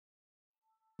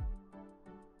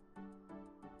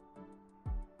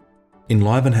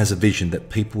Enliven has a vision that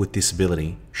people with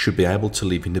disability should be able to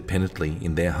live independently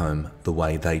in their home the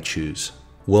way they choose.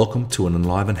 Welcome to an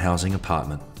Enliven Housing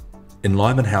apartment.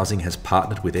 Enliven Housing has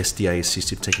partnered with SDA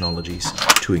Assistive Technologies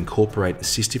to incorporate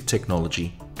assistive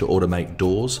technology to automate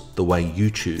doors the way you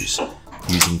choose,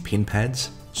 using pin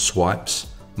pads, swipes,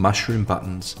 mushroom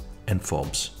buttons, and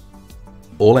fobs.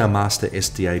 All our master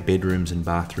SDA bedrooms and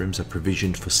bathrooms are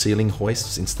provisioned for ceiling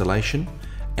hoists installation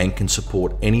and can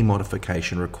support any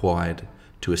modification required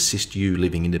to assist you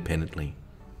living independently.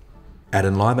 At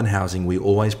Enliven Housing, we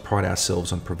always pride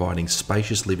ourselves on providing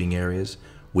spacious living areas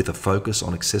with a focus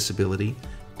on accessibility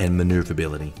and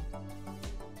manoeuvrability.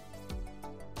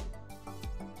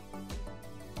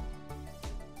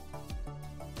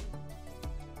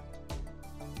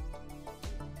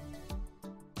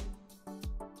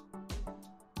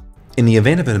 In the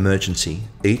event of an emergency,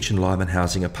 each Enliven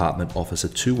Housing apartment offers a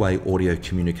two-way audio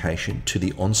communication to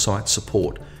the on-site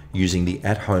support using the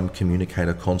at-home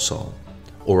communicator console,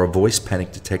 or a voice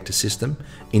panic detector system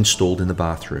installed in the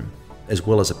bathroom, as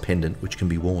well as a pendant which can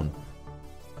be worn.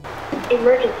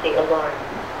 Emergency alarm.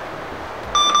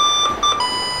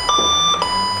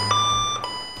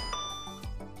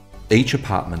 Each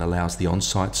apartment allows the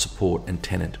on-site support and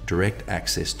tenant direct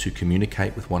access to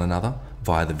communicate with one another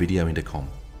via the video intercom.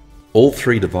 All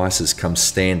three devices come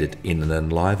standard in an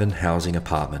Enliven Housing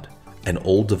apartment, and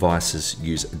all devices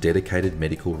use a dedicated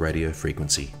medical radio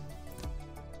frequency.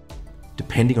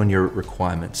 Depending on your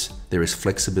requirements, there is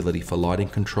flexibility for lighting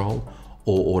control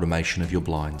or automation of your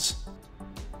blinds.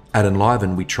 At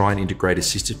Enliven, we try and integrate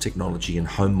assistive technology and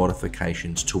home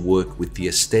modifications to work with the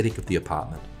aesthetic of the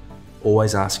apartment,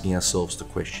 always asking ourselves the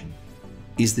question,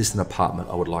 is this an apartment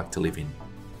I would like to live in?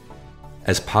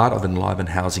 As part of Enliven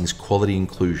Housing's quality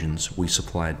inclusions, we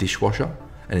supply a dishwasher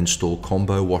and install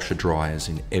combo washer dryers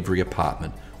in every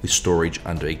apartment with storage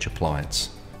under each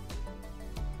appliance.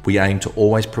 We aim to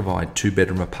always provide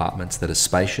two-bedroom apartments that are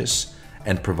spacious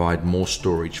and provide more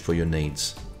storage for your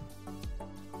needs.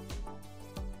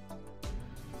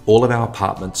 All of our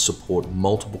apartments support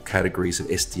multiple categories of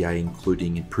SDA,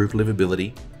 including improved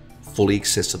livability, fully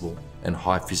accessible and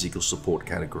high physical support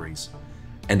categories,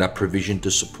 and are provisioned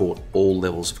to support all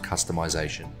levels of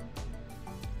customization.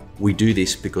 We do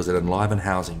this because at Enliven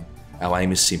Housing, our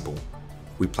aim is simple.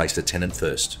 We place the tenant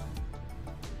first.